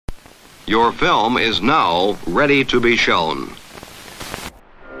Your film is now ready to be shown.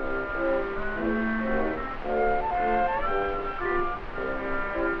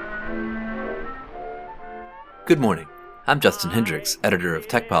 Good morning. I'm Justin Hendricks, editor of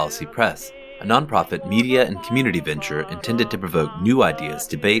Tech Policy Press, a nonprofit media and community venture intended to provoke new ideas,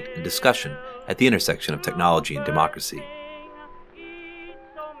 debate, and discussion at the intersection of technology and democracy.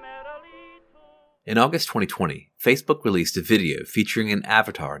 In August 2020, Facebook released a video featuring an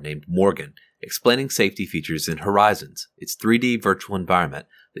avatar named Morgan explaining safety features in Horizons, its 3D virtual environment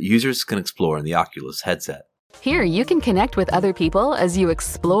that users can explore in the Oculus headset. Here, you can connect with other people as you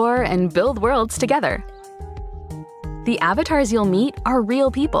explore and build worlds together. The avatars you'll meet are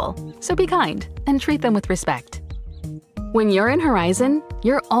real people, so be kind and treat them with respect. When you're in Horizon,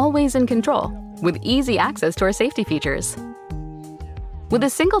 you're always in control, with easy access to our safety features. With a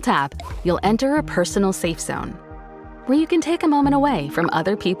single tap, you'll enter a personal safe zone, where you can take a moment away from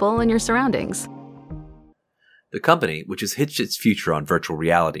other people and your surroundings. The company, which has hitched its future on virtual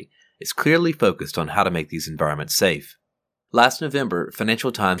reality, is clearly focused on how to make these environments safe. Last November,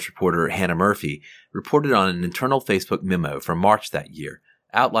 Financial Times reporter Hannah Murphy reported on an internal Facebook memo from March that year,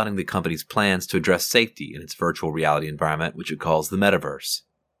 outlining the company's plans to address safety in its virtual reality environment, which it calls the metaverse.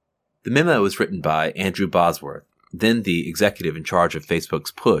 The memo was written by Andrew Bosworth, then the executive in charge of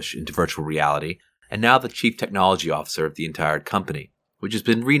Facebook's push into virtual reality, and now the chief technology officer of the entire company, which has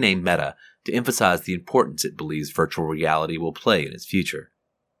been renamed Meta to emphasize the importance it believes virtual reality will play in its future.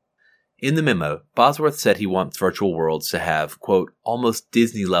 In the memo, Bosworth said he wants virtual worlds to have, quote, almost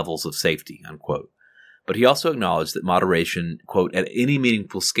Disney levels of safety, unquote. But he also acknowledged that moderation, quote, at any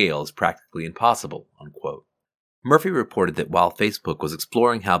meaningful scale is practically impossible, unquote. Murphy reported that while Facebook was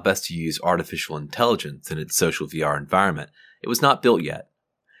exploring how best to use artificial intelligence in its social VR environment, it was not built yet.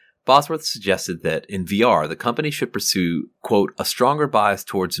 Bosworth suggested that in VR, the company should pursue, quote, a stronger bias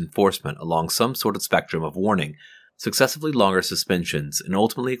towards enforcement along some sort of spectrum of warning, successively longer suspensions, and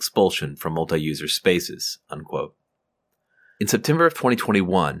ultimately expulsion from multi-user spaces, unquote. In September of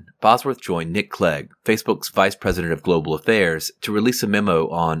 2021, Bosworth joined Nick Clegg, Facebook's vice president of global affairs, to release a memo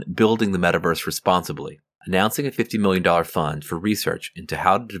on building the metaverse responsibly, announcing a $50 million fund for research into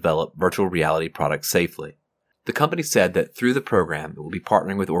how to develop virtual reality products safely. The company said that through the program, it will be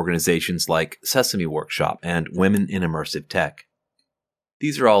partnering with organizations like Sesame Workshop and Women in Immersive Tech.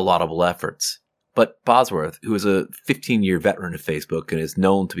 These are all laudable efforts. But Bosworth, who is a 15-year veteran of Facebook and is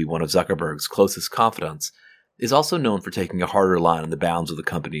known to be one of Zuckerberg's closest confidants, is also known for taking a harder line on the bounds of the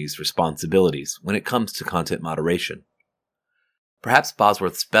company's responsibilities when it comes to content moderation. Perhaps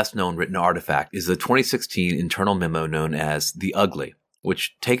Bosworth's best-known written artifact is the 2016 internal memo known as The Ugly,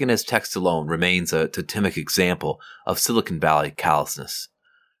 which, taken as text alone, remains a totemic example of Silicon Valley callousness.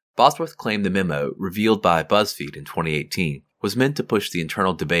 Bosworth claimed the memo, revealed by BuzzFeed in 2018, was meant to push the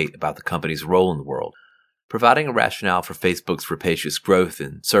internal debate about the company's role in the world, providing a rationale for Facebook's rapacious growth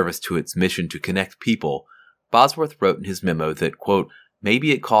in service to its mission to connect people. Bosworth wrote in his memo that, quote,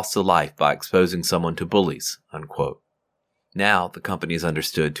 maybe it costs a life by exposing someone to bullies, unquote. Now, the company is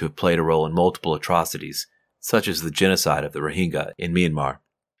understood to have played a role in multiple atrocities, such as the genocide of the Rohingya in Myanmar.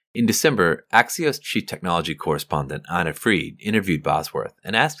 In December, Axios chief technology correspondent Ina Fried interviewed Bosworth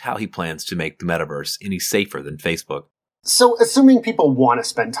and asked how he plans to make the metaverse any safer than Facebook. So, assuming people want to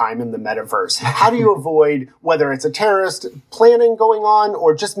spend time in the metaverse, how do you avoid whether it's a terrorist planning going on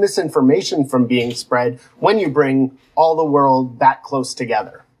or just misinformation from being spread when you bring all the world that close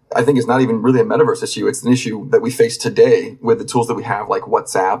together? I think it's not even really a metaverse issue. It's an issue that we face today with the tools that we have like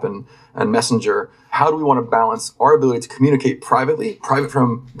WhatsApp and Messenger. How do we want to balance our ability to communicate privately, private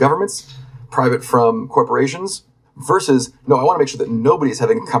from governments, private from corporations, versus, no, I want to make sure that nobody's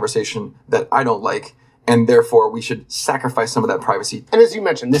having a conversation that I don't like, and therefore we should sacrifice some of that privacy. And as you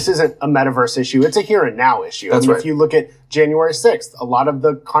mentioned, this isn't a metaverse issue. It's a here and now issue. That's right. If you look at January 6th, a lot of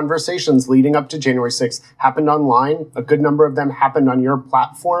the conversations leading up to January 6th happened online. A good number of them happened on your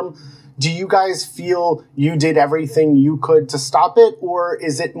platform. Do you guys feel you did everything you could to stop it? Or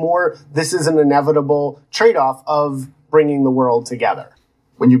is it more, this is an inevitable trade-off of bringing the world together?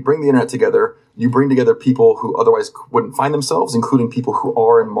 When you bring the internet together, you bring together people who otherwise wouldn't find themselves, including people who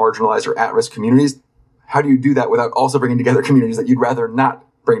are in marginalized or at-risk communities. How do you do that without also bringing together communities that you'd rather not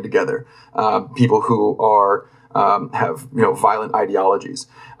bring together? People who are have violent ideologies,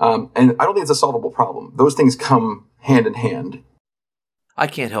 and I don't think it's a solvable problem. Those things come hand in hand. I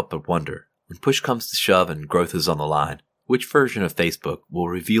can't help but wonder, when push comes to shove and growth is on the line, which version of Facebook will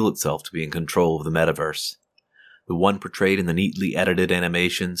reveal itself to be in control of the metaverse? The one portrayed in the neatly edited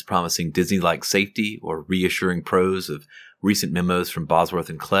animations promising Disney-like safety or reassuring prose of recent memos from Bosworth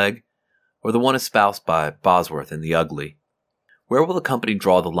and Clegg? Or the one espoused by Bosworth in The Ugly? Where will the company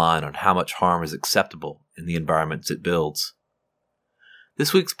draw the line on how much harm is acceptable in the environments it builds?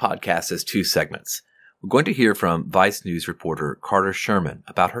 This week's podcast has two segments. We're going to hear from Vice News reporter Carter Sherman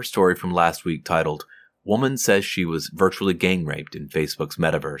about her story from last week titled, "Woman Says She Was Virtually Gang Raped in Facebook's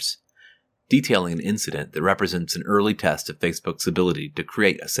Metaverse," detailing an incident that represents an early test of Facebook's ability to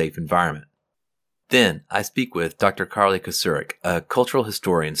create a safe environment. Then, I speak with Dr. Carly Kocurek, a cultural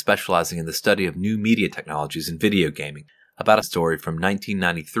historian specializing in the study of new media technologies and video gaming, about a story from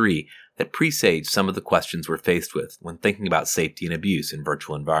 1993 that presaged some of the questions we're faced with when thinking about safety and abuse in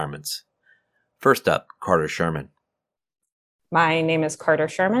virtual environments. First up, Carter Sherman. My name is Carter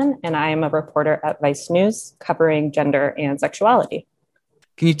Sherman, and I am a reporter at Vice News covering gender and sexuality.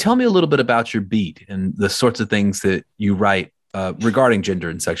 Can you tell me a little bit about your beat and the sorts of things that you write regarding gender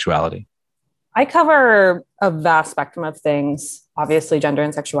and sexuality? I cover a vast spectrum of things. Obviously, gender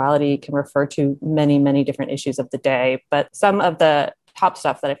and sexuality can refer to many, many different issues of the day, but some of the top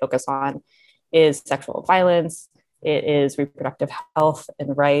stuff that I focus on is sexual violence, it is reproductive health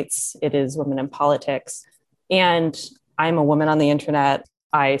and rights, it is women in politics. And I'm a woman on the internet.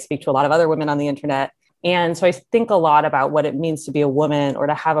 I speak to a lot of other women on the internet. And so I think a lot about what it means to be a woman or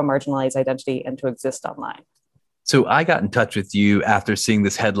to have a marginalized identity and to exist online. So I got in touch with you after seeing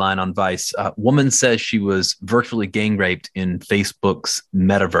this headline on Vice. Woman says she was virtually gang raped in Facebook's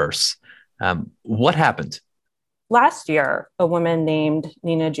Metaverse. What happened? Last year, a woman named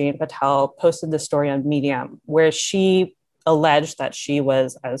Nina Jane Patel posted this story on Medium where she alleged that she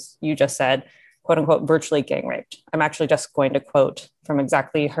was, as you just said, quote unquote, virtually gang raped. I'm actually just going to quote from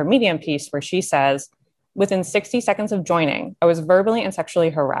exactly her Medium piece where she says, "Within 60 seconds of joining, I was verbally and sexually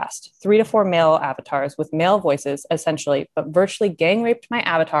harassed. 3 to 4 male avatars with male voices, essentially, but virtually gang raped my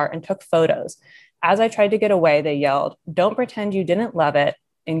avatar and took photos. As I tried to get away, they yelled, 'Don't pretend you didn't love it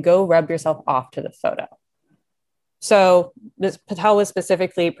and go rub yourself off to the photo.'" So this Patel was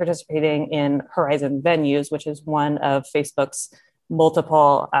specifically participating in Horizon Venues, which is one of Facebook's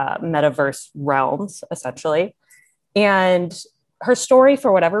multiple metaverse realms, essentially. And her story,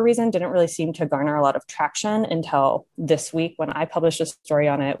 for whatever reason, didn't really seem to garner a lot of traction until this week when I published a story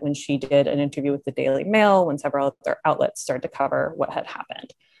on it, when she did an interview with the Daily Mail, when several other outlets started to cover what had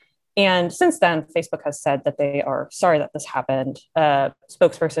happened. And since then, Facebook has said that they are sorry that this happened. A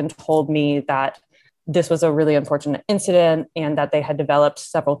spokesperson told me that this was a really unfortunate incident and that they had developed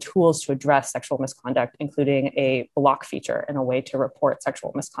several tools to address sexual misconduct, including a block feature and a way to report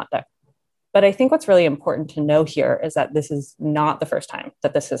sexual misconduct. But I think what's really important to know here is that this is not the first time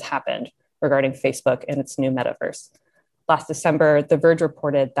that this has happened regarding Facebook and its new metaverse. Last December, The Verge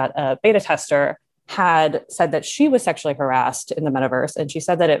reported that a beta tester had said that she was sexually harassed in the metaverse, and she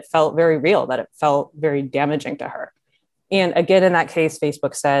said that it felt very real, that it felt very damaging to her. And again, in that case,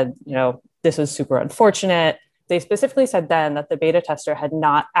 Facebook said, this was super unfortunate. They specifically said then that the beta tester had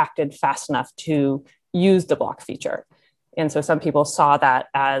not acted fast enough to use the block feature. And so some people saw that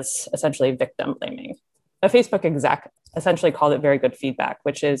as essentially victim blaming. A Facebook exec essentially called it very good feedback,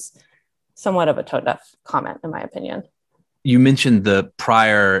 which is somewhat of a tone-deaf comment, in my opinion. You mentioned the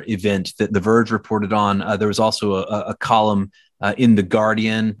prior event that The Verge reported on. There was also a column in The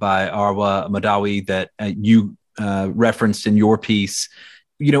Guardian by Arwa Madawi that you referenced in your piece.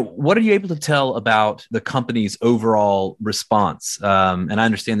 What are you able to tell about the company's overall response? And I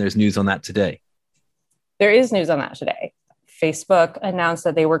understand there's news on that today. There is news on that today. Facebook announced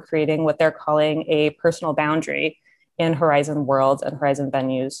that they were creating what they're calling a personal boundary in Horizon Worlds and Horizon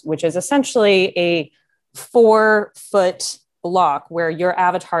Venues, which is essentially a 4-foot block where your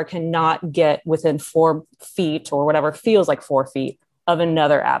avatar cannot get within 4 feet or whatever feels like 4 feet of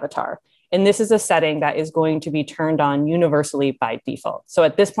another avatar. And this is a setting that is going to be turned on universally by default. So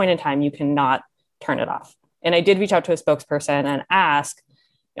at this point in time, you cannot turn it off. And I did reach out to a spokesperson and ask,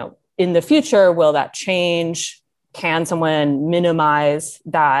 in the future, will that change? Can someone minimize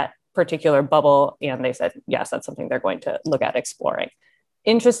that particular bubble? And they said, yes, that's something they're going to look at exploring.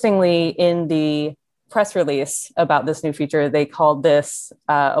 Interestingly, in the press release about this new feature, they called this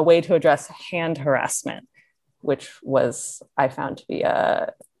a way to address hand harassment, which was, I found to be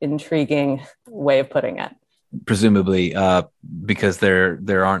a intriguing way of putting it. Presumably because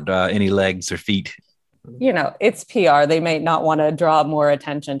there aren't any legs or feet. It's PR. They may not want to draw more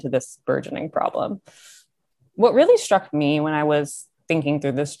attention to this burgeoning problem. What really struck me when I was thinking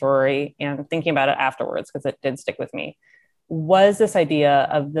through this story and thinking about it afterwards, because it did stick with me, was this idea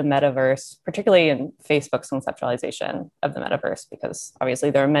of the metaverse, particularly in Facebook's conceptualization of the metaverse, because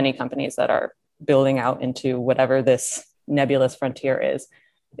obviously there are many companies that are building out into whatever this nebulous frontier is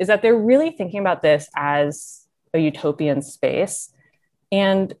that they're really thinking about this as a utopian space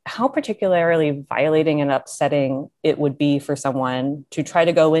and how particularly violating and upsetting it would be for someone to try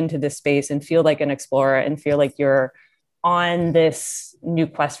to go into this space and feel like an explorer and feel like you're on this new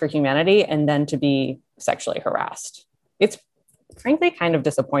quest for humanity and then to be sexually harassed. It's frankly kind of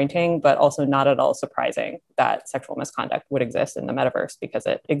disappointing, but also not at all surprising that sexual misconduct would exist in the metaverse because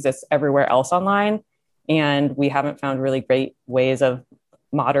it exists everywhere else online. And we haven't found really great ways of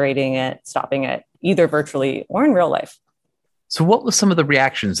moderating it, stopping it, either virtually or in real life. So what was some of the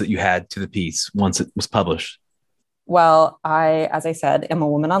reactions that you had to the piece once it was published? Well, as I said, am a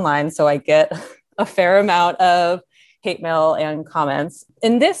woman online, so I get a fair amount of hate mail and comments.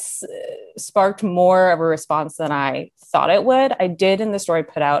 And this sparked more of a response than I thought it would. I did in the story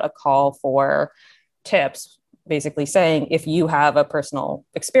put out a call for tips, basically saying, if you have a personal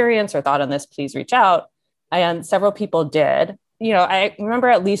experience or thought on this, please reach out. And several people did. I remember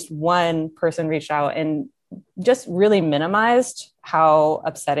at least one person reached out and just really minimized how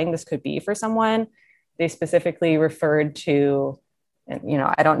upsetting this could be for someone. They specifically referred to, and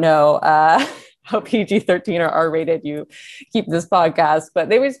I don't know how PG-13 or R-rated you keep this podcast, but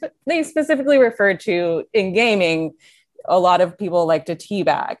they specifically referred to in gaming, a lot of people like to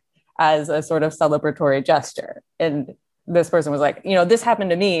teabag as a sort of celebratory gesture. And this person was like, this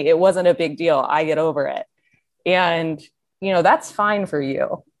happened to me. It wasn't a big deal. I get over it. And, that's fine for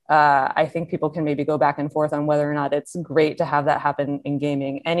you. I think people can maybe go back and forth on whether or not it's great to have that happen in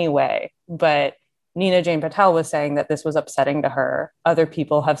gaming anyway. But Nina Jane Patel was saying that this was upsetting to her. Other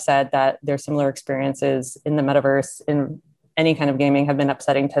people have said that their similar experiences in the metaverse, in any kind of gaming, have been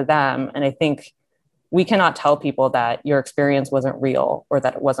upsetting to them. And I think we cannot tell people that your experience wasn't real or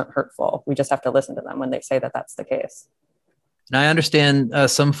that it wasn't hurtful. We just have to listen to them when they say that that's the case. And I understand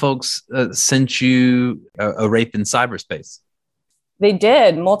some folks sent you a rape in cyberspace. They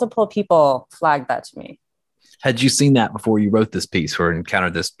did. Multiple people flagged that to me. Had you seen that before you wrote this piece or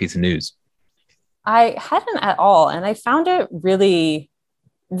encountered this piece of news? I hadn't at all. And I found it really,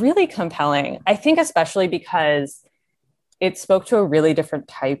 really compelling. I think especially because it spoke to a really different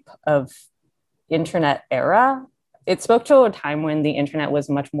type of internet era. It spoke to a time when the internet was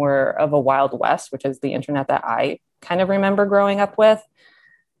much more of a Wild West, which is the internet that I kind of remember growing up with.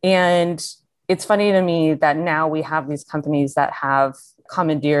 And it's funny to me that now we have these companies that have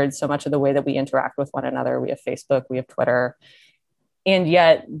commandeered so much of the way that we interact with one another. We have Facebook, we have Twitter, and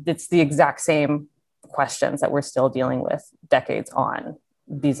yet it's the exact same questions that we're still dealing with decades on.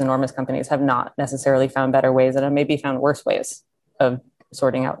 These enormous companies have not necessarily found better ways and have maybe found worse ways of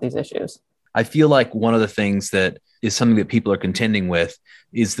sorting out these issues. I feel like one of the things that is something that people are contending with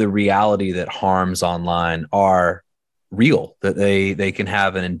is the reality that harms online are real, that they can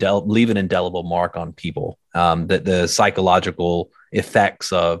have leave an indelible mark on people, that the psychological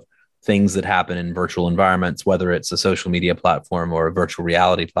effects of things that happen in virtual environments, whether it's a social media platform or a virtual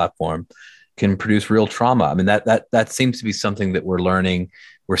reality platform, can produce real trauma. I mean, that seems to be something that we're learning.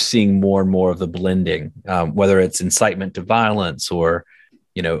 We're seeing more and more of the blending, whether it's incitement to violence or,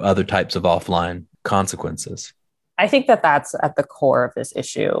 other types of offline consequences. I think that that's at the core of this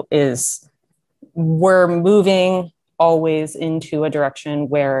issue. Is we're moving always into a direction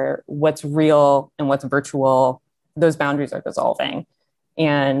where what's real and what's virtual, those boundaries are dissolving.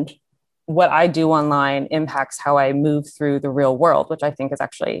 And what I do online impacts how I move through the real world, which I think is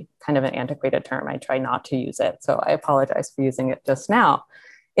actually kind of an antiquated term. I try not to use it. So I apologize for using it just now.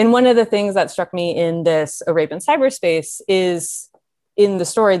 And one of the things that struck me in this A Rape in Cyberspace is, in the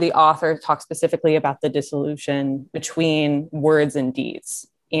story, the author talks specifically about the dissolution between words and deeds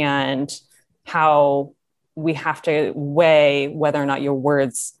and how we have to weigh whether or not your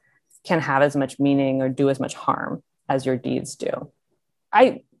words can have as much meaning or do as much harm as your deeds do.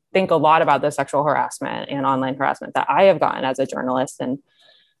 I think a lot about the sexual harassment and online harassment that I have gotten as a journalist. And,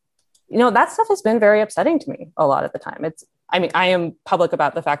 that stuff has been very upsetting to me a lot of the time. I am public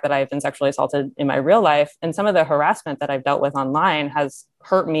about the fact that I've been sexually assaulted in my real life. And some of the harassment that I've dealt with online has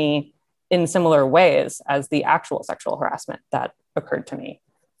hurt me in similar ways as the actual sexual harassment that occurred to me.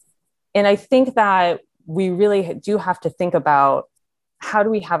 And I think that we really do have to think about, how do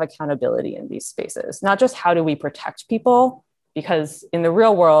we have accountability in these spaces? Not just how do we protect people, because in the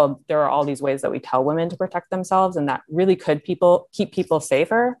real world, there are all these ways that we tell women to protect themselves, and that really could keep people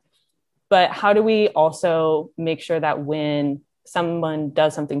safer. But how do we also make sure that when someone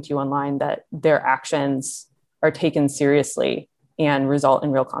does something to you online, that their actions are taken seriously and result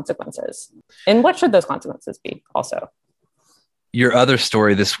in real consequences? And what should those consequences be also? Your other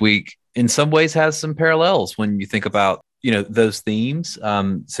story this week, in some ways, has some parallels when you think about, those themes.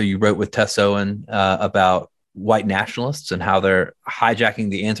 So you wrote with Tess Owen about white nationalists and how they're hijacking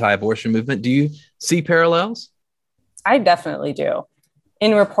the anti-abortion movement. Do you see parallels? I definitely do.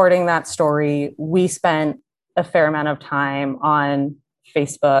 in reporting that story, we spent a fair amount of time on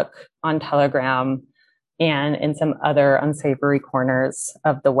Facebook, on Telegram, and in some other unsavory corners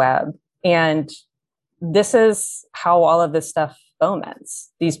of the web. And this is how all of this stuff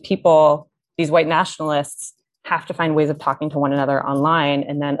foments. These people, these white nationalists, have to find ways of talking to one another online.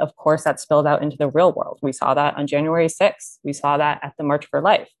 And then, of course, that spilled out into the real world. We saw that on January 6th. We saw that at the March for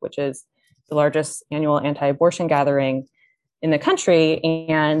Life, which is the largest annual anti-abortion gathering in the country.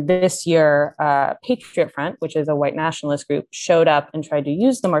 And this year, Patriot Front, which is a white nationalist group, showed up and tried to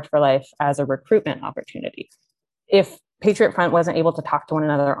use the March for Life as a recruitment opportunity. If Patriot Front wasn't able to talk to one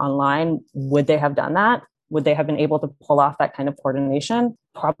another online, would they have done that? Would they have been able to pull off that kind of coordination?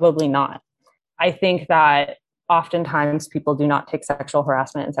 Probably not. I think that oftentimes people do not take sexual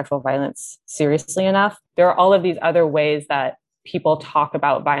harassment and sexual violence seriously enough. There are all of these other ways that people talk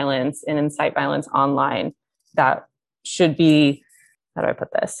about violence and incite violence online that should be, how do I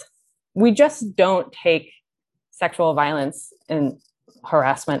put this? We just don't take sexual violence and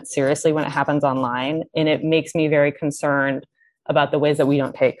harassment seriously when it happens online. And it makes me very concerned about the ways that we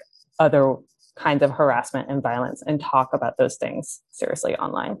don't take other kinds of harassment and violence and talk about those things seriously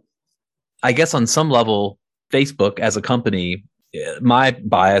online. I guess on some level, Facebook as a company, my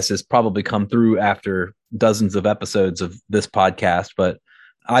bias has probably come through after dozens of episodes of this podcast, but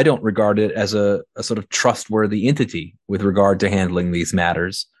I don't regard it as a sort of trustworthy entity with regard to handling these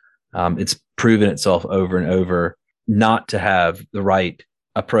matters. It's proven itself over and over not to have the right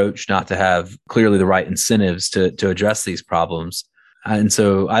approach, not to have clearly the right incentives to address these problems. And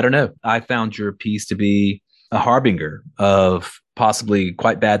so I don't know. I found your piece to be a harbinger of possibly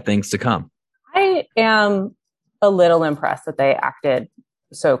quite bad things to come. I am a little impressed that they acted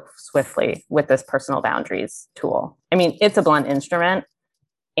so swiftly with this personal boundaries tool. I mean, it's a blunt instrument,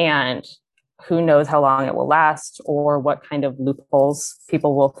 and who knows how long it will last or what kind of loopholes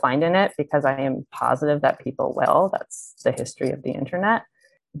people will find in it, because I am positive that people will. That's the history of the internet.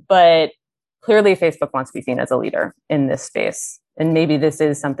 But clearly Facebook wants to be seen as a leader in this space. And maybe this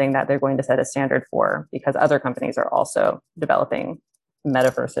is something that they're going to set a standard for, because other companies are also developing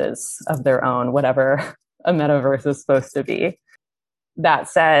metaverses of their own, whatever a metaverse is supposed to be. That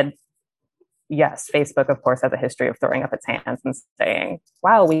said, yes, Facebook, of course, has a history of throwing up its hands and saying,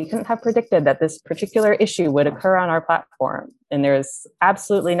 wow, we couldn't have predicted that this particular issue would occur on our platform. And there's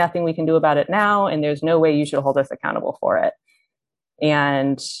absolutely nothing we can do about it now. And there's no way you should hold us accountable for it.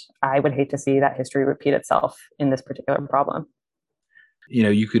 And I would hate to see that history repeat itself in this particular problem. You know,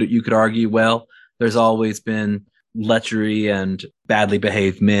 you could argue, well, there's always been lechery and badly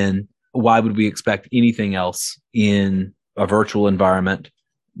behaved men. Why would we expect anything else in a virtual environment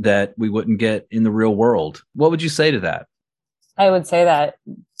that we wouldn't get in the real world? What would you say to that? I would say that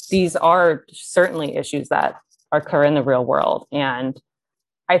these are certainly issues that occur in the real world. And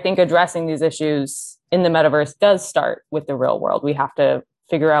I think addressing these issues in the metaverse does start with the real world. We have to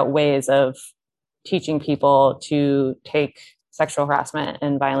figure out ways of teaching people to take sexual harassment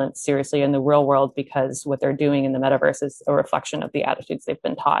and violence seriously in the real world, because what they're doing in the metaverse is a reflection of the attitudes they've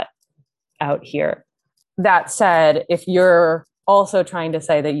been taught out here. That said, if you're also trying to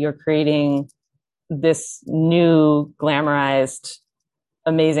say that you're creating this new glamorized,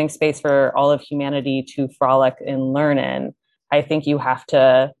 amazing space for all of humanity to frolic and learn in, I think you have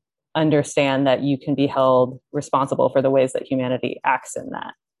to understand that you can be held responsible for the ways that humanity acts in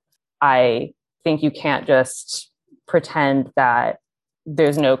that. I think you can't just pretend that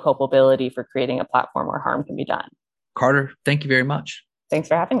there's no culpability for creating a platform where harm can be done. Carter, thank you very much. Thanks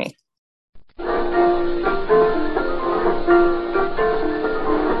for having me.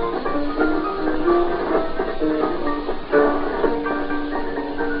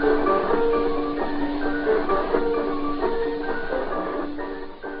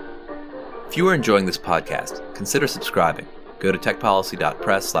 If you are enjoying this podcast, consider subscribing. Go to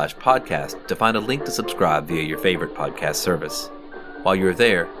techpolicy.press/podcast to find a link to subscribe via your favorite podcast service. While you're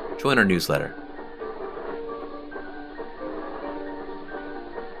there, join our newsletter.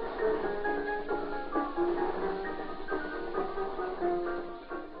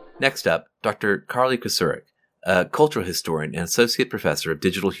 Next up, Dr. Carly Kocurek, a cultural historian and associate professor of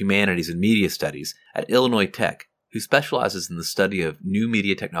digital humanities and media studies at Illinois Tech, who specializes in the study of new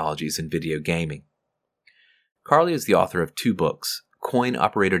media technologies and video gaming. Carly is the author of 2 books,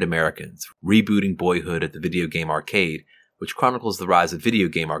 Coin-Operated Americans, Rebooting Boyhood at the Video Game Arcade, which chronicles the rise of video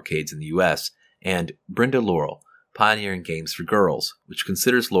game arcades in the U.S., and Brenda Laurel, Pioneering Games for Girls, which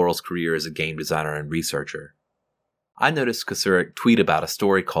considers Laurel's career as a game designer and researcher. I noticed Kocurek tweet about a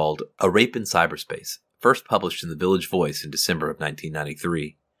story called A Rape in Cyberspace, first published in the Village Voice in December of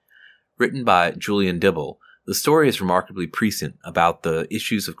 1993. Written by Julian Dibble, The story is remarkably prescient about the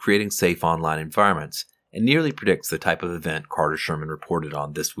issues of creating safe online environments and nearly predicts the type of event Carter Sherman reported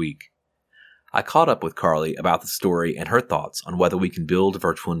on this week. I caught up with Carly about the story and her thoughts on whether we can build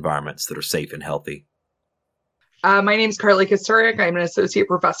virtual environments that are safe and healthy. My name is Carly Kocurek. I'm an associate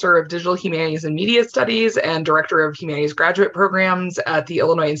professor of digital humanities and media studies and director of humanities graduate programs at the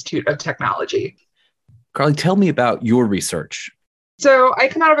Illinois Institute of Technology. Carly, tell me about your research. So I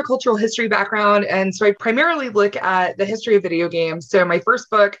come out of a cultural history background, and so I primarily look at the history of video games. So my first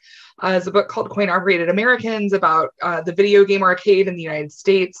book is a book called Coin-Operated Americans about the video game arcade in the United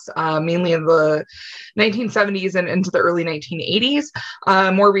States, mainly in the 1970s and into the early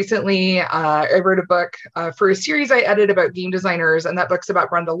 1980s. More recently, I wrote a book for a series I edited about game designers, and that book's about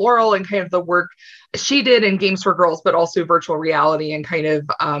Brenda Laurel and kind of the work she did in Games for Girls, but also virtual reality and kind of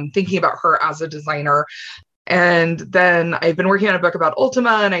thinking about her as a designer. And then I've been working on a book about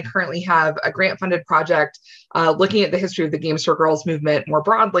Ultima, and I currently have a grant-funded project looking at the history of the Games for Girls movement more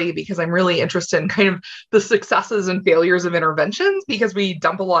broadly, because I'm really interested in kind of the successes and failures of interventions, because we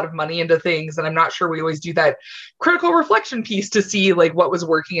dump a lot of money into things, and I'm not sure we always do that critical reflection piece to see like what was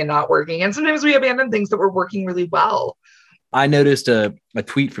working and not working. And sometimes we abandon things that were working really well. I noticed a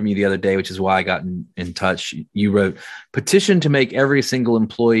tweet from you the other day, which is why I got in touch. You wrote, petition to make every single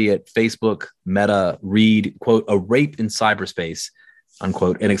employee at Facebook, Meta, read, quote, A Rape in Cyberspace,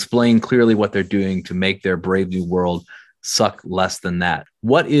 unquote, and explain clearly what they're doing to make their brave new world suck less than that.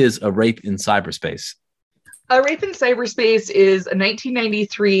 What is A Rape in Cyberspace? A Rape in Cyberspace is a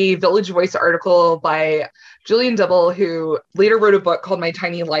 1993 Village Voice article by Julian Dibble, who later wrote a book called My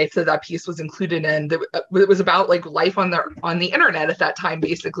Tiny Life that piece was included in. It was about like life on the internet at that time,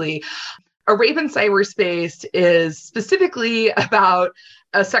 basically. A Rape in Cyberspace is specifically about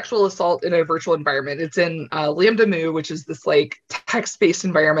a sexual assault in a virtual environment. It's in Lambda Mu, which is this like text-based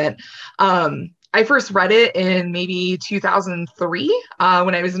environment. I first read it in maybe 2003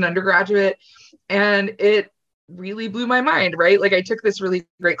 when I was an undergraduate, and it really blew my mind, right? Like I took this really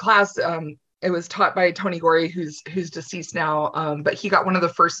great class. It was taught by Tony Gorey, who's deceased now, but he got one of the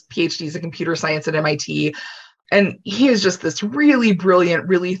first PhDs in computer science at MIT. And he is just this really brilliant,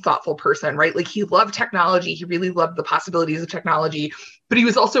 really thoughtful person, right? Like he loved technology. He really loved the possibilities of technology, but he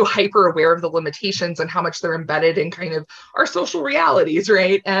was also hyper aware of the limitations and how much they're embedded in kind of our social realities,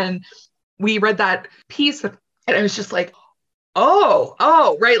 right? And we read that piece and I was just like,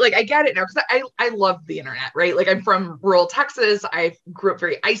 oh, right. Like I get it now, because I love the internet, right? Like I'm from rural Texas. I grew up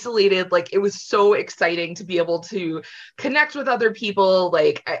very isolated. Like it was so exciting to be able to connect with other people.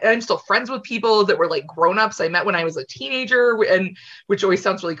 Like I'm still friends with people that were like grown-ups I met when I was a teenager, and which always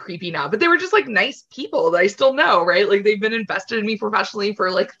sounds really creepy now, but they were just like nice people that I still know, right? Like they've been invested in me professionally for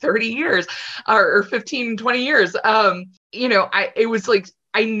like 30 years or 15, 20 years. It was like,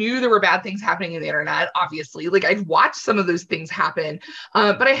 I knew there were bad things happening in the internet, obviously. Like I'd watched some of those things happen,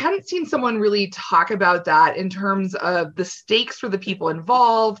 but I hadn't seen someone really talk about that in terms of the stakes for the people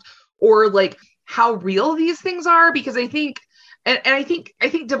involved, or like how real these things are. Because I think, and I think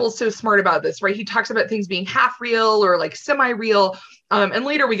Dibble's so smart about this, right? He talks about things being half real or like semi-real. And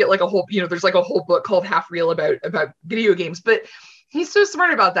later we get like a whole, there's like a whole book called Half Real about video games, but he's so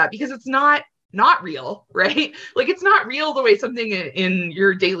smart about that because it's not real, right? Like it's not real the way something in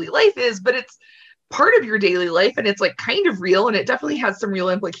your daily life is, but it's part of your daily life, and it's like kind of real, and it definitely has some real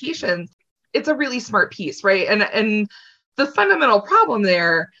implications. It's a really smart piece, right? And the fundamental problem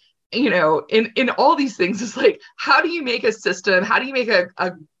there, in all these things is like, how do you make a system, how do you make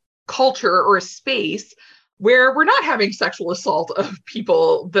a culture or a space where we're not having sexual assault of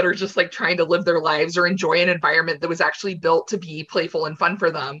people that are just like trying to live their lives or enjoy an environment that was actually built to be playful and fun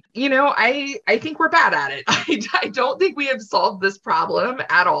for them. I think we're bad at it. I don't think we have solved this problem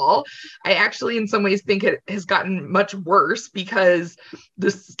at all. I actually, in some ways, think it has gotten much worse because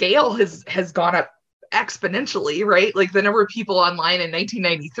the scale has gone up exponentially, right? Like the number of people online in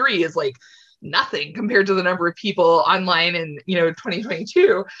 1993 is like nothing compared to the number of people online in,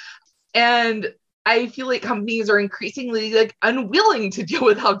 2022. And I feel like companies are increasingly like unwilling to deal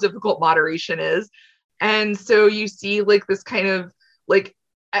with how difficult moderation is. And so you see like this kind of like,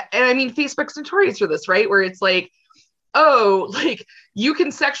 and I mean, Facebook's notorious for this, right? Where it's like, oh, like you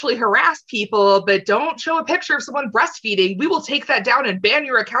can sexually harass people, but don't show a picture of someone breastfeeding. We will take that down and ban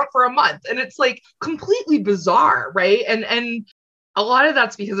your account for a month. And it's like completely bizarre, right? And a lot of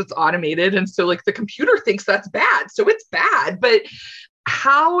that's because it's automated. And so like the computer thinks that's bad. So it's bad, but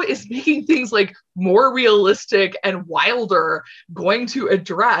how is making things like more realistic and wilder going to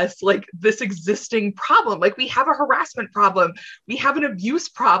address like this existing problem? Like we have a harassment problem, we have an abuse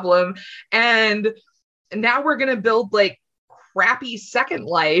problem, and now we're going to build like crappy Second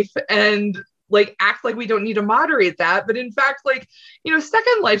Life and like act like we don't need to moderate that. But in fact, like,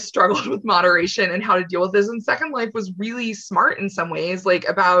 Second Life struggled with moderation and how to deal with this. And Second Life was really smart in some ways, like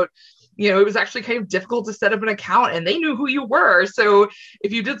about, it was actually kind of difficult to set up an account and they knew who you were. So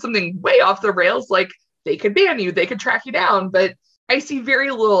if you did something way off the rails, like they could ban you, they could track you down. But I see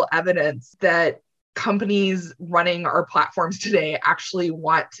very little evidence that companies running our platforms today actually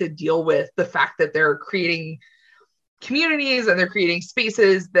want to deal with the fact that they're creating communities and they're creating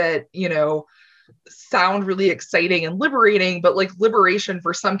spaces that, sound really exciting and liberating, but like liberation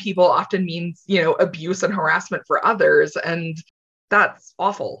for some people often means, abuse and harassment for others. And that's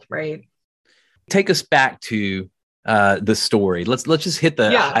awful, right? Take us back to the story. Let's just hit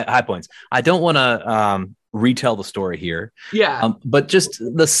the high points. I don't want to retell the story here. Yeah. But just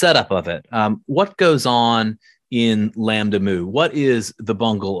the setup of it. What goes on in Lambda Mu? What is the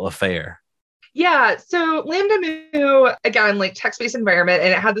Bungle affair? Yeah. So Lambda Mu, again, like text-based environment,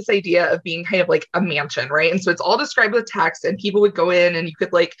 and it had this idea of being kind of like a mansion, right? And so it's all described with text, and people would go in and you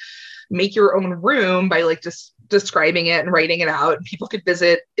could like make your own room by like just describing it and writing it out. And people could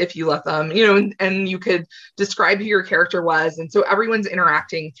visit if you let them, and you could describe who your character was. And so everyone's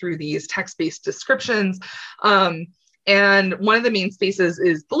interacting through these text-based descriptions. And one of the main spaces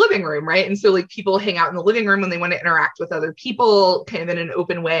is the living room, right? And so like people hang out in the living room when they want to interact with other people kind of in an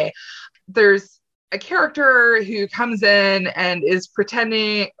open way. There's a character who comes in and is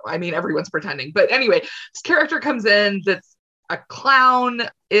pretending, I mean, everyone's pretending, but anyway, this character comes in that's a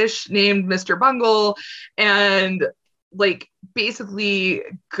clown-ish named Mr. Bungle, and like basically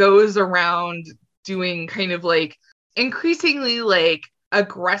goes around doing kind of like increasingly like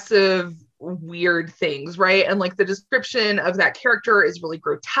aggressive, weird things, right? And like the description of that character is really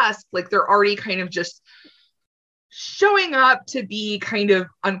grotesque. Like they're already kind of just showing up to be kind of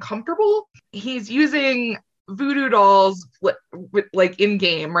uncomfortable. He's using voodoo dolls like in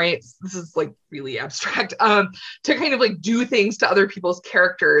game, right? This is like really abstract, to kind of like do things to other people's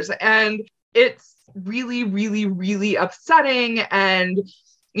characters. And it's really, really, really upsetting. And,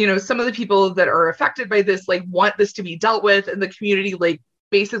 some of the people that are affected by this, like want this to be dealt with, and the community like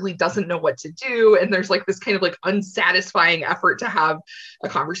basically doesn't know what to do. And there's like this kind of like unsatisfying effort to have a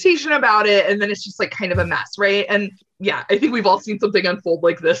conversation about it. And then it's just like kind of a mess, right? And yeah, I think we've all seen something unfold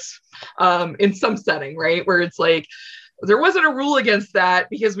like this in some setting, right? Where it's like, there wasn't a rule against that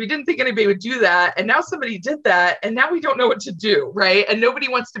because we didn't think anybody would do that. And now somebody did that. And now we don't know what to do, right? And nobody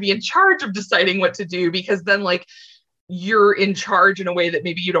wants to be in charge of deciding what to do, because then like you're in charge in a way that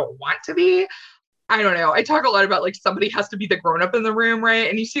maybe you don't want to be. I don't know. I talk a lot about like somebody has to be the grown up in the room, right?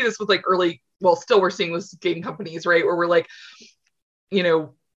 And you see this with like still we're seeing with game companies, right? Where we're like,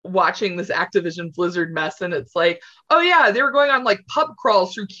 watching this Activision Blizzard mess, and it's like, oh yeah, they were going on like pub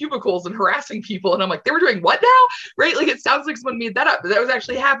crawls through cubicles and harassing people. And I'm like, they were doing what now? Right? Like it sounds like someone made that up, but that was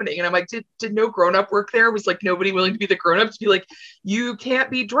actually happening. And I'm like, did no grown up work there? Was like nobody willing to be the grown up to be like, you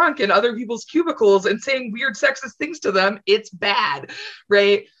can't be drunk in other people's cubicles and saying weird sexist things to them. It's bad,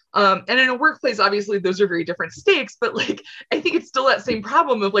 right? And in a workplace, obviously, those are very different stakes, but like, I think it's still that same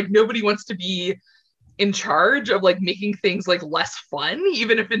problem of like, nobody wants to be in charge of like making things like less fun,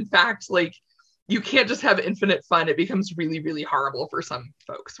 even if in fact, like you can't just have infinite fun. It becomes really, really horrible for some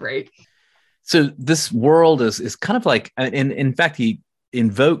folks, right? So this world is kind of like, and in fact, he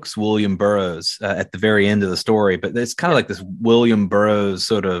invokes William Burroughs at the very end of the story, but it's kind of like this William Burroughs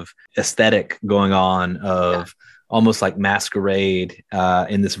sort of aesthetic going on of almost like masquerade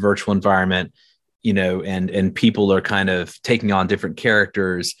in this virtual environment, and people are kind of taking on different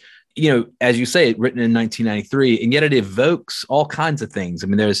characters, as you say, written in 1993, and yet it evokes all kinds of things. I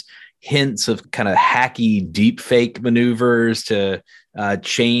mean, there's hints of kind of hacky deep fake maneuvers to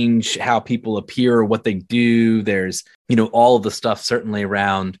change how people appear or what they do. There's, all of the stuff certainly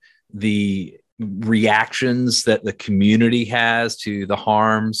around the reactions that the community has to the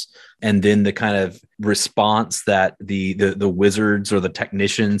harms, and then the kind of response that the wizards or the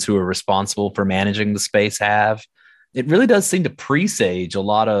technicians who are responsible for managing the space have. It really does seem to presage a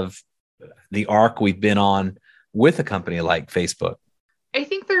lot of the arc we've been on with a company like Facebook. I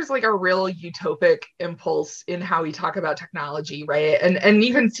think there's like a real utopic impulse in how we talk about technology, right? And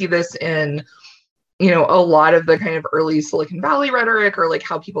you can see this in, a lot of the kind of early Silicon Valley rhetoric, or like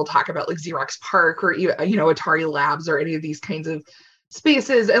how people talk about like Xerox PARC or, Atari Labs or any of these kinds of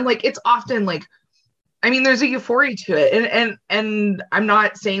spaces. And like, it's often like, I mean, there's a euphoria to it. And I'm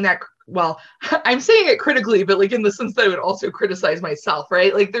not saying that, well, I'm saying it critically, but like in the sense that I would also criticize myself,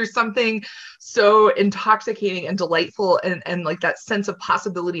 right? Like there's something so intoxicating and delightful, and like that sense of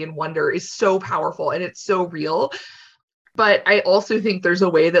possibility and wonder is so powerful, and it's so real. But I also think there's a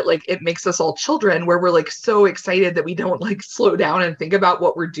way that like it makes us all children, where we're like so excited that we don't like slow down and think about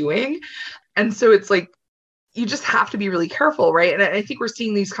what we're doing. And so it's like, you just have to be really careful, right? And I think we're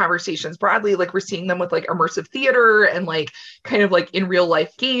seeing these conversations broadly, like we're seeing them with like immersive theater and like kind of like in real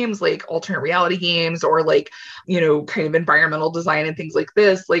life games, like alternate reality games, or like, kind of environmental design and things like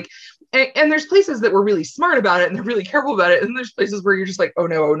this. Like, and there's places that were really smart about it and they're really careful about it. And there's places where you're just like, oh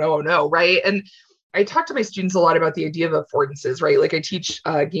no, oh no, oh no, right? And I talk to my students a lot about the idea of affordances, right? Like I teach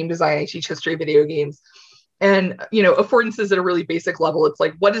game design, I teach history of video games. And, affordances at a really basic level, it's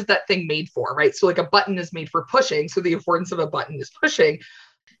like, what is that thing made for, right? So like a button is made for pushing. So the affordance of a button is pushing.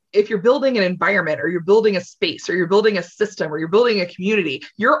 If you're building an environment or you're building a space or you're building a system or you're building a community,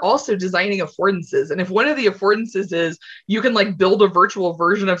 you're also designing affordances. And if one of the affordances is you can like build a virtual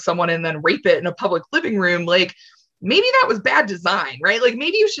version of someone and then rape it in a public living room, like maybe that was bad design, right? Like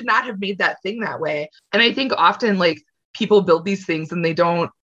maybe you should not have made that thing that way. And I think often like people build these things and they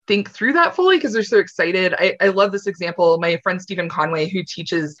don't think through that fully because they're so excited. I love this example. My friend Stephen Conway, who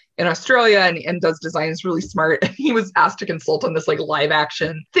teaches in Australia and does design, is really smart. And he was asked to consult on this like live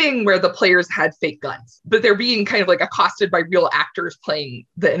action thing where the players had fake guns, but they're being kind of like accosted by real actors playing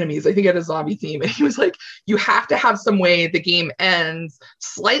the enemies. I think it had a zombie theme. And he was like, you have to have some way the game ends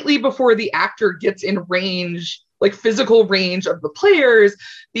slightly before the actor gets in range, like physical range of the players,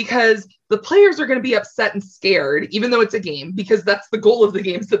 because the players are going to be upset and scared, even though it's a game, because that's the goal of the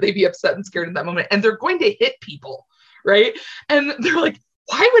game, is that they be upset and scared in that moment. And they're going to hit people, right? And they're like,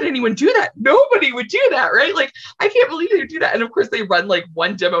 why would anyone do that? Nobody would do that, right? Like, I can't believe they would do that. And of course they run like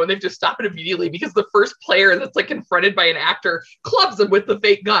one demo and they have to stop it immediately because the first player that's like confronted by an actor clubs them with the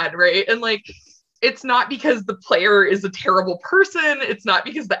fake gun, right? And like, it's not because the player is a terrible person. It's not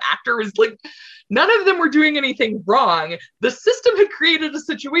because the actor was like, none of them were doing anything wrong. The system had created a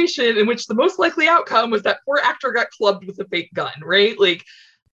situation in which the most likely outcome was that poor actor got clubbed with a fake gun, right? Like,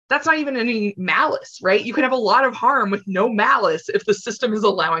 that's not even any malice, right? You can have a lot of harm with no malice if the system is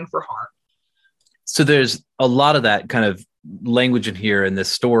allowing for harm. So there's a lot of that kind of language in here in this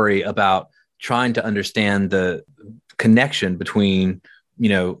story about trying to understand the connection between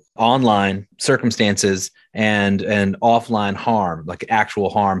online circumstances and offline harm, like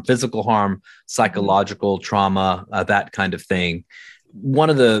actual harm, physical harm, psychological trauma, that kind of thing. One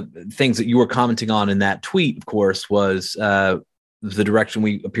of the things that you were commenting on in that tweet, of course, was the direction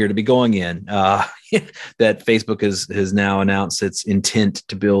we appear to be going in, that Facebook has now announced its intent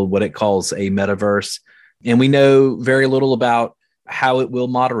to build what it calls a metaverse. And we know very little about how it will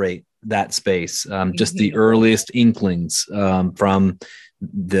moderate that space. Just the earliest inklings from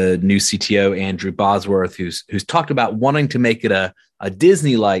the new CTO, Andrew Bosworth, who's talked about wanting to make it a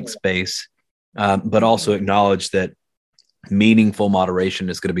Disney-like space, but also acknowledged that meaningful moderation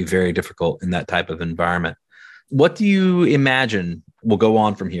is going to be very difficult in that type of environment. What do you imagine will go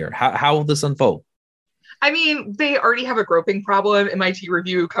on from here? How will this unfold? I mean, they already have a groping problem. MIT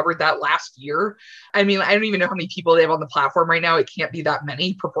Review covered that last year. I mean, I don't even know how many people they have on the platform right now. It can't be that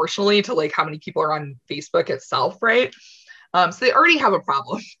many proportionally to like how many people are on Facebook itself, right? So they already have a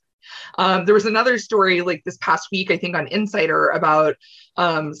problem. There was another story like this past week, I think on Insider, about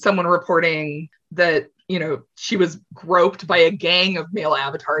someone reporting that, she was groped by a gang of male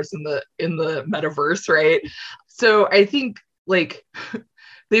avatars in the metaverse, right? So I think like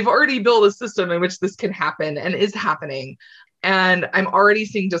they've already built a system in which this can happen and is happening. And I'm already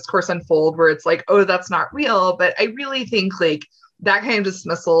seeing discourse unfold where it's like, oh, that's not real. But I really think like that kind of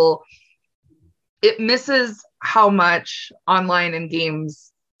dismissal, it misses how much online and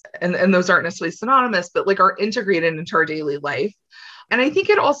games, and those aren't necessarily synonymous, but like are integrated into our daily life. And I think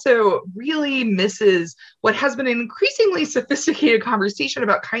it also really misses what has been an increasingly sophisticated conversation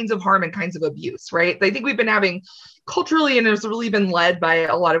about kinds of harm and kinds of abuse, right? I think we've been having culturally, and it's really been led by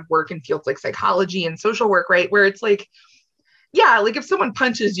a lot of work in fields like psychology and social work, right? Where it's like, yeah, like if someone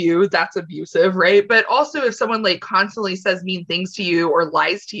punches you, that's abusive, right? But also if someone like constantly says mean things to you or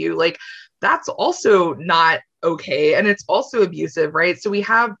lies to you, like that's also not okay. And it's also abusive, right? So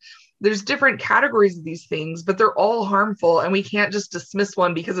there's different categories of these things, but they're all harmful. And we can't just dismiss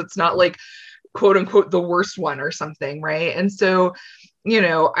one because it's not like, quote unquote, the worst one or something, right? And so,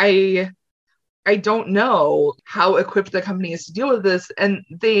 I don't know how equipped the company is to deal with this. And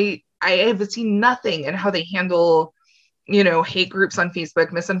I have seen nothing in how they handle, hate groups on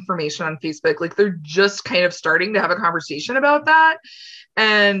Facebook, misinformation on Facebook. Like they're just kind of starting to have a conversation about that.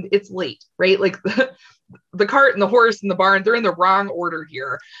 And it's late, right? Like the cart and the horse and the barn, they're in the wrong order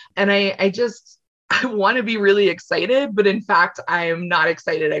here. And I want to be really excited, but in fact, I'm not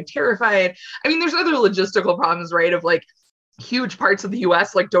excited. I'm terrified. I mean, there's other logistical problems, right? Of like huge parts of the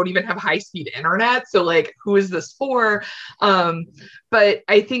US like don't even have high-speed internet. So like, who is this for? But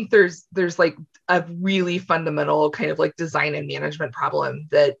I think there's like a really fundamental kind of like design and management problem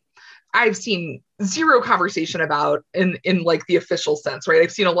that I've seen zero conversation about in like the official sense, right?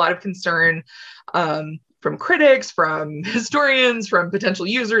 I've seen a lot of concern from critics, from historians, from potential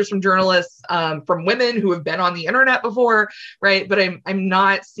users, from journalists, from women who have been on the internet before, right? But I'm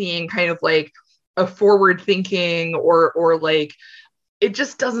not seeing kind of like a forward thinking or like, it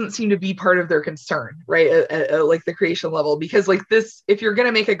just doesn't seem to be part of their concern, right? At like the creation level, because like this, if you're going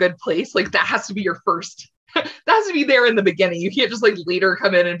to make a good place, like that has to be your first, that has to be there in the beginning. You can't just like later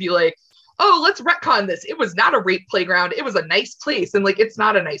come in and be like, oh, let's retcon this. It was not a rape playground. It was a nice place. And like, it's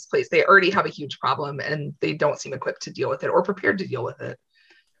not a nice place. They already have a huge problem and they don't seem equipped to deal with it or prepared to deal with it.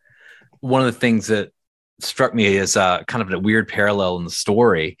 One of the things that struck me as kind of a weird parallel in the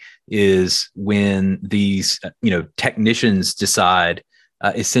story is when these, technicians decide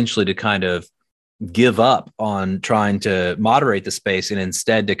essentially to kind of give up on trying to moderate the space and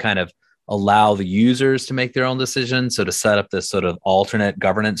instead to kind of allow the users to make their own decisions. So to set up this sort of alternate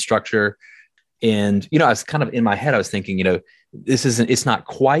governance structure. And, I was kind of in my head, I was thinking, it's not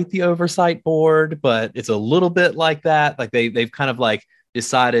quite the oversight board, but it's a little bit like that. Like they've kind of like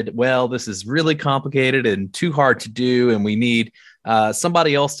decided, well, this is really complicated and too hard to do. And we need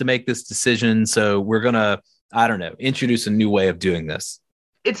somebody else to make this decision. So we're going to, introduce a new way of doing this.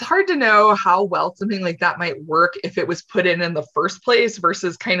 It's hard to know how well something like that might work if it was put in the first place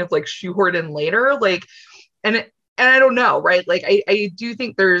versus kind of like shoehorned in later. Like, and I don't know, right? Like, I do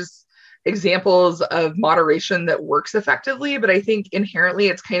think there's examples of moderation that works effectively, but I think inherently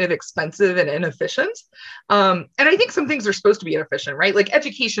it's kind of expensive and inefficient. And I think some things are supposed to be inefficient, right? Like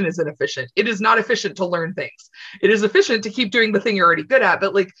education is inefficient. It is not efficient to learn things. It is efficient to keep doing the thing you're already good at,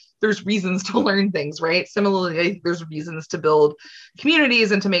 but like there's reasons to learn things, right? Similarly, there's reasons to build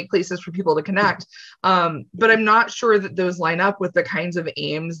communities and to make places for people to connect. But I'm not sure that those line up with the kinds of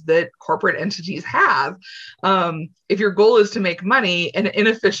aims that corporate entities have. If your goal is to make money, an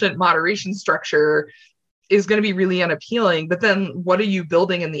inefficient moderation structure is going to be really unappealing. But then what are you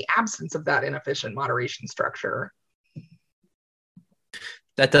building in the absence of that inefficient moderation structure?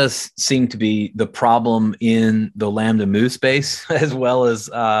 That does seem to be the problem in the Lambda Move space, as well as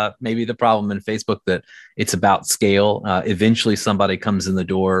maybe the problem in Facebook, that it's about scale. Eventually somebody comes in the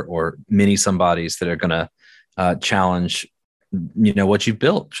door, or many somebodies that are going to challenge, what you've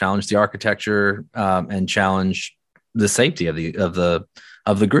built, challenge the architecture, and challenge the safety of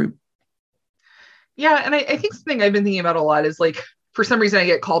the group. Yeah. And I think something I've been thinking about a lot is like, for some reason I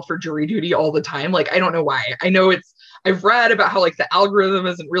get called for jury duty all the time. Like, I don't know why. I know I've read about how like the algorithm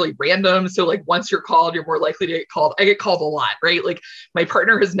isn't really random. So like once you're called, you're more likely to get called. I get called a lot, right? Like my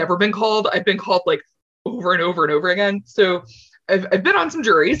partner has never been called. I've been called like over and over and over again. So I've been on some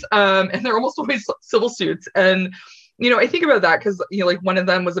juries, and they're almost always civil suits. And I think about that because, like one of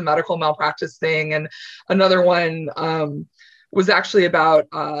them was a medical malpractice thing. And another one was actually about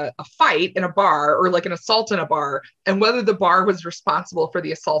a fight in a bar, or like an assault in a bar, and whether the bar was responsible for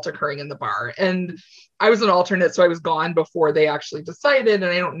the assault occurring in the bar. And I was an alternate, so I was gone before they actually decided,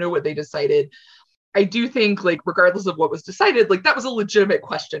 and I don't know what they decided. I do think, like, regardless of what was decided, like that was a legitimate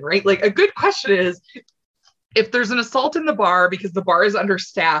question, right? Like a good question is, if there's an assault in the bar because the bar is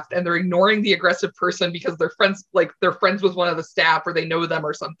understaffed and they're ignoring the aggressive person because they're friends with one of the staff or they know them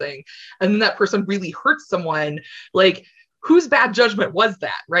or something, and then that person really hurts someone, like whose bad judgment was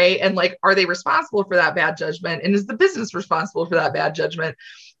that, right? And like, are they responsible for that bad judgment? And is the business responsible for that bad judgment?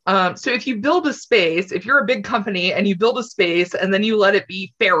 So if you build a space, if you're a big company and you build a space and then you let it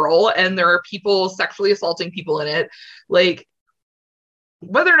be feral and there are people sexually assaulting people in it, like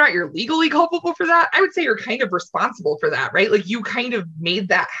whether or not you're legally culpable for that, I would say you're kind of responsible for that, right? Like you kind of made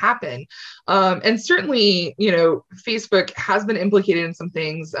that happen. And certainly, Facebook has been implicated in some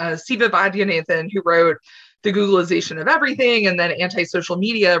things. Siva Vaidyanathan, who wrote The Googleization of Everything and then Anti-Social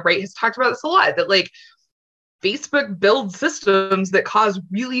Media, right, has talked about this a lot, that like Facebook builds systems that cause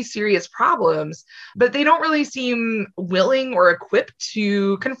really serious problems, but they don't really seem willing or equipped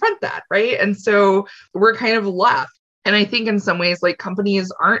to confront that, right? And so we're kind of left. And I think in some ways, like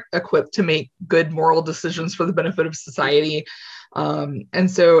companies aren't equipped to make good moral decisions for the benefit of society.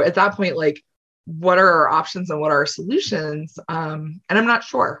 And so at that point, like, what are our options and what are our solutions? And I'm not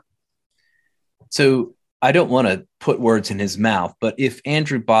sure. So I don't want to put words in his mouth, but if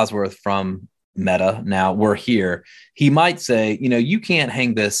Andrew Bosworth from Meta now were here, he might say, you can't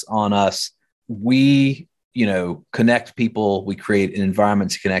hang this on us. We, connect people. We create an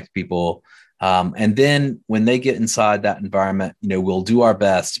environment to connect people. And then when they get inside that environment, we'll do our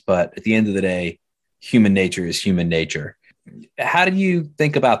best. But at the end of the day, human nature is human nature. How do you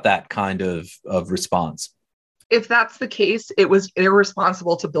think about that kind of response? If that's the case, it was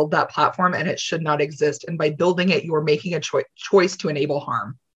irresponsible to build that platform and it should not exist. And by building it, you are making a choice to enable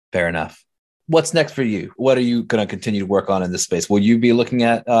harm. Fair enough. What's next for you? What are you going to continue to work on in this space? Will you be looking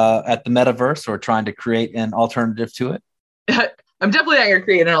at the metaverse or trying to create an alternative to it? I'm definitely not going to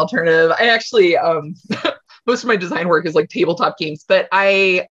create an alternative. I actually, most of my design work is like tabletop games, but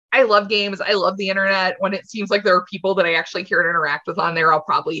I love games. I love the internet. When it seems like there are people that I actually care to interact with on there, I'll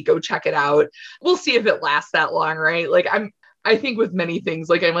probably go check it out. We'll see if it lasts that long, right? Like I think with many things,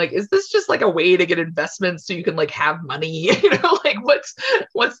 like I'm like, is this just like a way to get investments so you can like have money? Like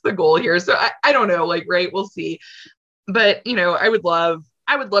what's the goal here? So I don't know, like, right, we'll see. But I would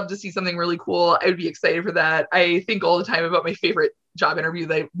love to see something really cool. I would be excited for that. I think all the time about my favorite job interview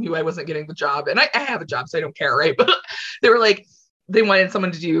that I knew I wasn't getting the job. And I have a job, so I don't care, right? But they were like, they wanted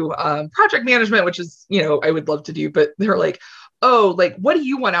someone to do project management, which is, I would love to do. But they were like, oh, like, what do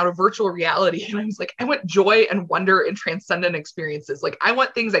you want out of virtual reality? And I was like, I want joy and wonder and transcendent experiences. Like, I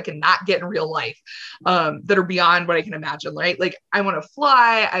want things I cannot get in real life that are beyond what I can imagine, right? Like, I want to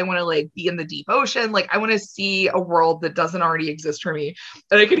fly. I want to like be in the deep ocean. Like, I want to see a world that doesn't already exist for me.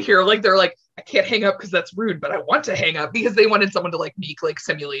 And I could hear like, they're like, I can't hang up because that's rude, but I want to hang up because they wanted someone to like make like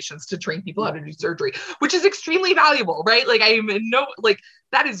simulations to train people how to do surgery, which is extremely valuable, right? Like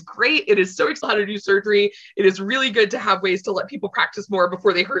that is great. It is so exciting how to do surgery. It is really good to have ways to let people practice more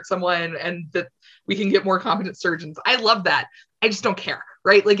before they hurt someone and that we can get more competent surgeons. I love that. I just don't care,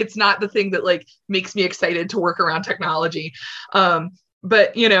 right? Like it's not the thing that like makes me excited to work around technology.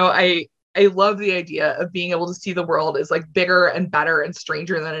 But I love the idea of being able to see the world as like bigger and better and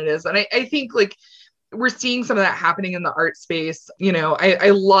stranger than it is. And I think like we're seeing some of that happening in the art space. I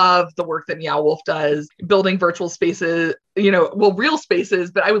love the work that Meow Wolf does, building virtual spaces, real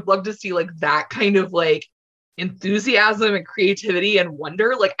spaces, but I would love to see like that kind of like enthusiasm and creativity and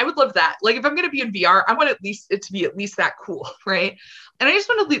wonder. Like I would love that. Like if I'm going to be in VR, I want it to be at least that cool. Right. And I just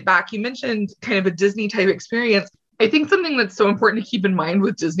want to loop back. You mentioned kind of a Disney type experience. I think something that's so important to keep in mind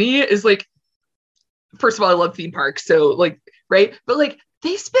with Disney is like, first of all, I love theme parks. So like, right. But like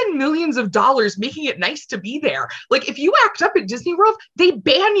they spend millions of dollars making it nice to be there. Like if you act up at Disney World, they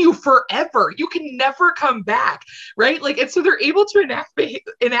ban you forever. You can never come back. Right. Like, and so they're able to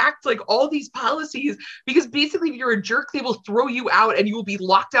enact like all these policies because basically if you're a jerk, they will throw you out and you will be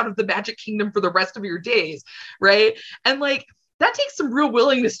locked out of the Magic Kingdom for the rest of your days. Right. And like, that takes some real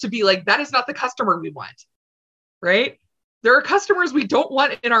willingness to be like, that is not the customer we want. Right? There are customers we don't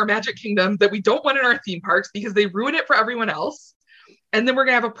want in our Magic Kingdom that we don't want in our theme parks because they ruin it for everyone else. And then we're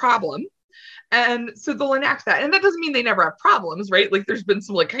going to have a problem. And so they'll enact that. And that doesn't mean they never have problems, right? Like there's been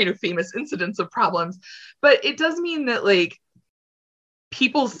some like kind of famous incidents of problems, but it does mean that like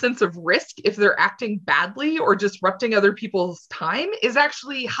people's sense of risk, if they're acting badly or disrupting other people's time, is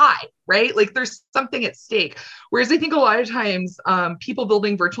actually high, right? Like there's something at stake. Whereas I think a lot of times people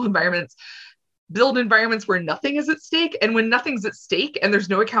building virtual environments build environments where nothing is at stake. And when nothing's at stake and there's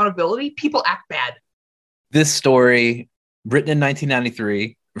no accountability, people act bad. This story, written in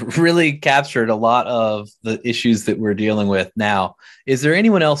 1993, really captured a lot of the issues that we're dealing with now. Is there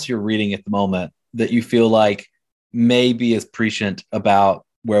anyone else you're reading at the moment that you feel like may be as prescient about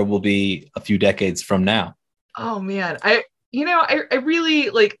where we'll be a few decades from now? Oh man, I really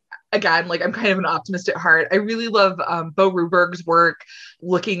like, again, like I'm kind of an optimist at heart. I really love Bo Ruberg's work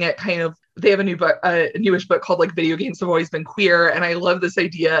looking at kind of, they have a new book, a newish book called like Video Games Have Always Been Queer. And I love this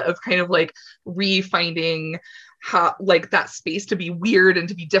idea of kind of like refinding how like that space to be weird and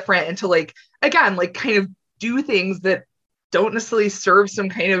to be different and to like, again, like kind of do things that don't necessarily serve some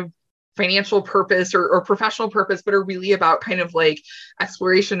kind of financial purpose or professional purpose, but are really about kind of like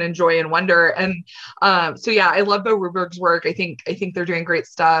exploration and joy and wonder. And so, yeah, I love Bo Ruberg's work. I think they're doing great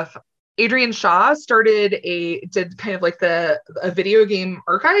stuff. Adrian Shaw did kind of like a video game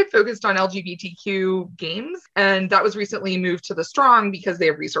archive focused on LGBTQ games. And that was recently moved to the Strong because they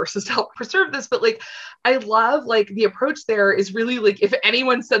have resources to help preserve this. But like, I love like the approach there is really like, if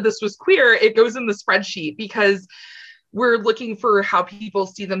anyone said this was queer, it goes in the spreadsheet because we're looking for how people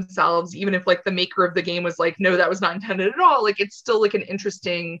see themselves, even if like the maker of the game was like, no, that was not intended at all. Like, it's still like an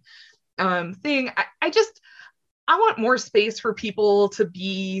interesting thing. I want more space for people to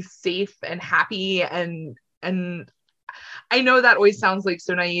be safe and happy. And I know that always sounds like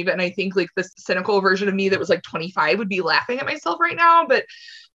so naive. And I think like this cynical version of me that was like 25 would be laughing at myself right now. But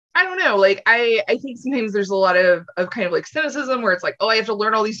I don't know. Like, I think sometimes there's a lot of kind of like cynicism where it's like, oh, I have to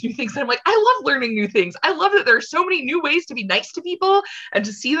learn all these new things. And I'm like, I love learning new things. I love that there are so many new ways to be nice to people and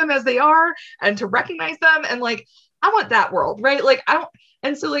to see them as they are and to recognize them. And like, I want that world, right? Like,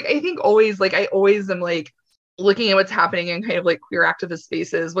 and so like, I think always, like, I always am like looking at what's happening in kind of like queer activist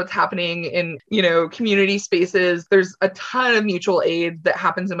spaces, what's happening in, community spaces. There's a ton of mutual aid that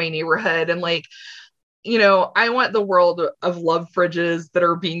happens in my neighborhood. And like, I want the world of love fridges that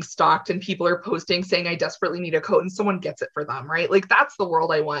are being stocked and people are posting saying, I desperately need a coat, and someone gets it for them, right? Like, that's the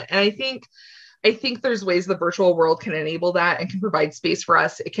world I want. And I think there's ways the virtual world can enable that and can provide space for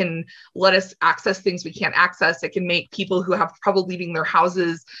us. It can let us access things we can't access. It can make people who have trouble leaving their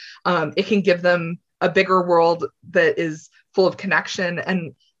houses, it can give them a bigger world that is full of connection.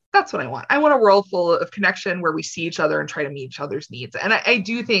 And that's what I want. I want a world full of connection where we see each other and try to meet each other's needs. And I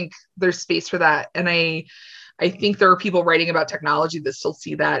do think there's space for that. And I think there are people writing about technology that still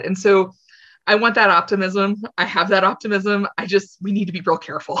see that. And so I want that optimism. I have that optimism. We need to be real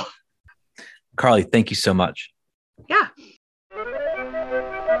careful. Carly, thank you so much. Yeah.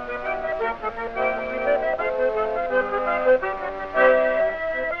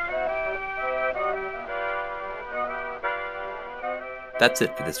 That's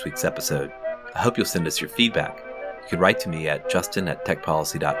it for this week's episode. I hope you'll send us your feedback. You can write to me at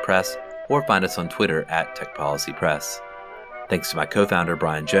justin@techpolicy.press or find us on Twitter @techpolicypress. Thanks to my co-founder,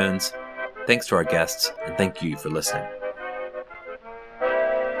 Brian Jones. Thanks to our guests, and thank you for listening.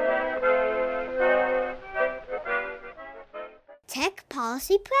 Tech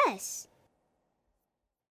Policy Press.